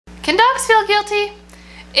Can dogs feel guilty?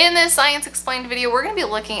 In this Science Explained video, we're going to be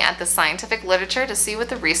looking at the scientific literature to see what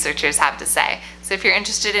the researchers have to say. So if you're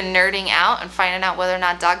interested in nerding out and finding out whether or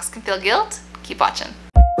not dogs can feel guilt, keep watching.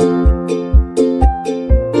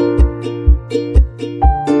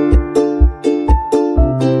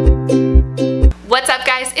 What's up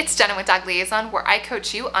guys, it's Jenna with Dog Liaison, where I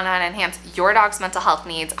coach you on how to enhance your dog's mental health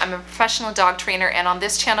needs. I'm a professional dog trainer, and on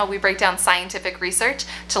this channel we break down scientific research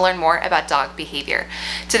to learn more about dog behavior.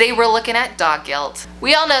 Today we're looking at dog guilt.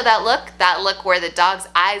 We all know that look where the dog's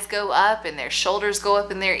eyes go up and their shoulders go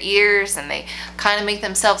up in their ears and they kind of make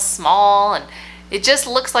themselves small and it just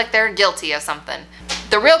looks like they're guilty of something.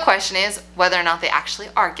 The real question is whether or not they actually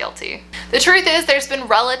are guilty. The truth is there's been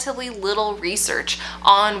relatively little research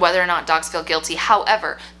on whether or not dogs feel guilty.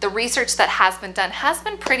 However, the research that has been done has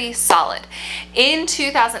been pretty solid. In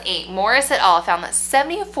 2008, Morris et al. Found that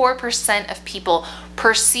 74% of people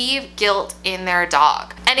perceive guilt in their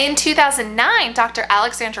dog. And in 2009, Dr.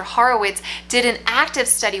 Alexandra Horowitz did an active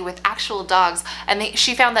study with actual dogs, and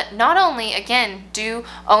she found that not only, again, do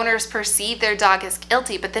owners perceive their dog as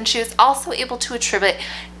guilty, but then she was also able to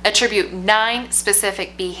attribute 9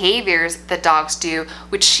 specific behaviors that dogs do,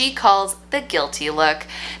 which she calls the guilty look.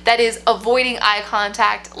 That is avoiding eye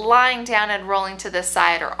contact, lying down and rolling to the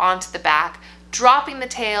side or onto the back, dropping the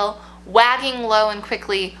tail, wagging low and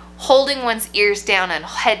quickly, holding one's ears down and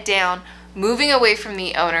head down, moving away from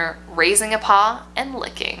the owner, raising a paw, and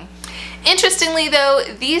licking. Interestingly though,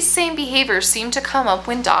 these same behaviors seem to come up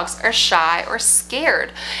when dogs are shy or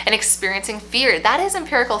scared and experiencing fear. That is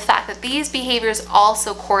empirical fact that these behaviors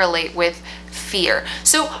also correlate with fear.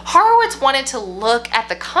 So Horowitz wanted to look at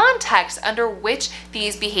the context under which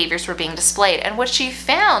these behaviors were being displayed, and what she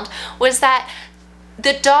found was that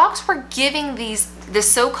the dogs were giving the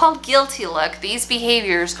so-called guilty look, these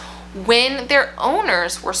behaviors, when their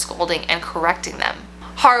owners were scolding and correcting them.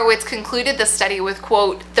 Horowitz concluded the study with,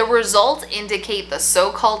 quote, "The results indicate the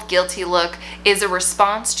so-called guilty look is a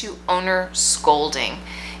response to owner scolding.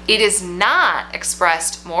 It is not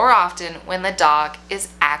expressed more often when the dog is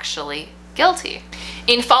actually guilty."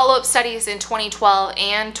 In follow-up studies in 2012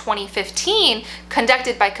 and 2015,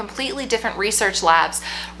 conducted by completely different research labs,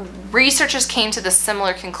 researchers came to the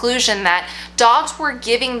similar conclusion that dogs were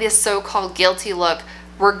giving this so-called guilty look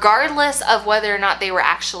regardless of whether or not they were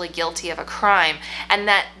actually guilty of a crime, and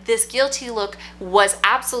that this guilty look was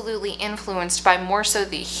absolutely influenced by more so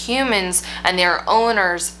the humans and their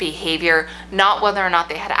owners' behavior, not whether or not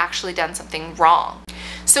they had actually done something wrong.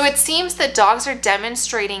 So it seems that dogs are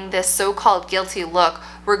demonstrating this so-called guilty look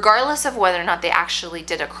regardless of whether or not they actually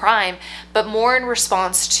did a crime, but more in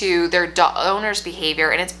response to their owner's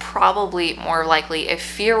behavior, and it's probably more likely a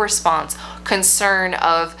fear response, concern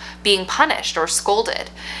of being punished or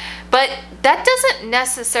scolded. But that doesn't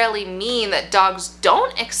necessarily mean that dogs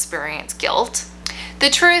don't experience guilt.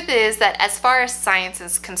 The truth is that as far as science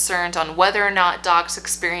is concerned on whether or not dogs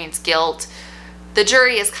experience guilt, the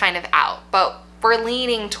jury is kind of out, but we're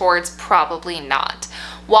leaning towards probably not.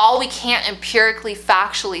 While we can't empirically,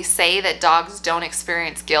 factually say that dogs don't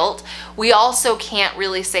experience guilt, we also can't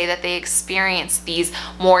really say that they experience these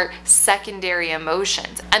more secondary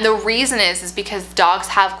emotions. And the reason is because dogs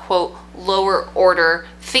have, quote, lower order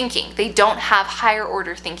thinking. They don't have higher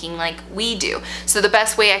order thinking like we do. So the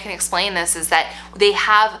best way I can explain this is that they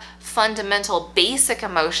have fundamental basic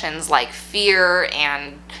emotions like fear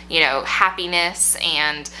and, happiness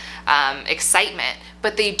and excitement,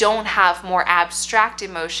 but they don't have more abstract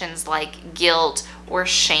emotions like guilt or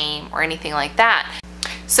shame or anything like that.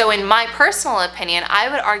 So in my personal opinion, I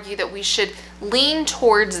would argue that we should lean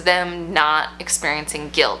towards them not experiencing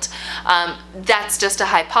guilt. That's just a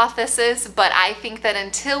hypothesis, but I think that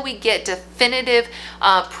until we get definitive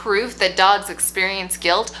proof that dogs experience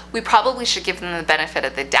guilt, we probably should give them the benefit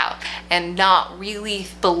of the doubt and not really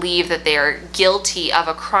believe that they are guilty of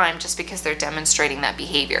a crime just because they're demonstrating that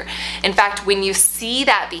behavior. In fact, when you see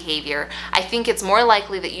that behavior, I think it's more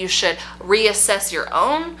likely that you should reassess your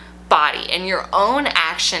own body and your own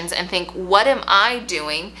actions and think, what am I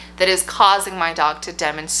doing that is causing my dog to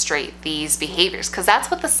demonstrate these behaviors? Because that's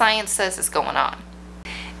what the science says is going on.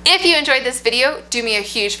 If you enjoyed this video, do me a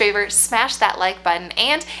huge favor, smash that like button,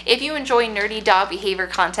 and if you enjoy nerdy dog behavior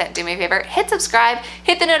content, do me a favor, hit subscribe,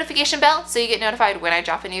 hit the notification bell so you get notified when I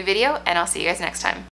drop a new video, and I'll see you guys next time.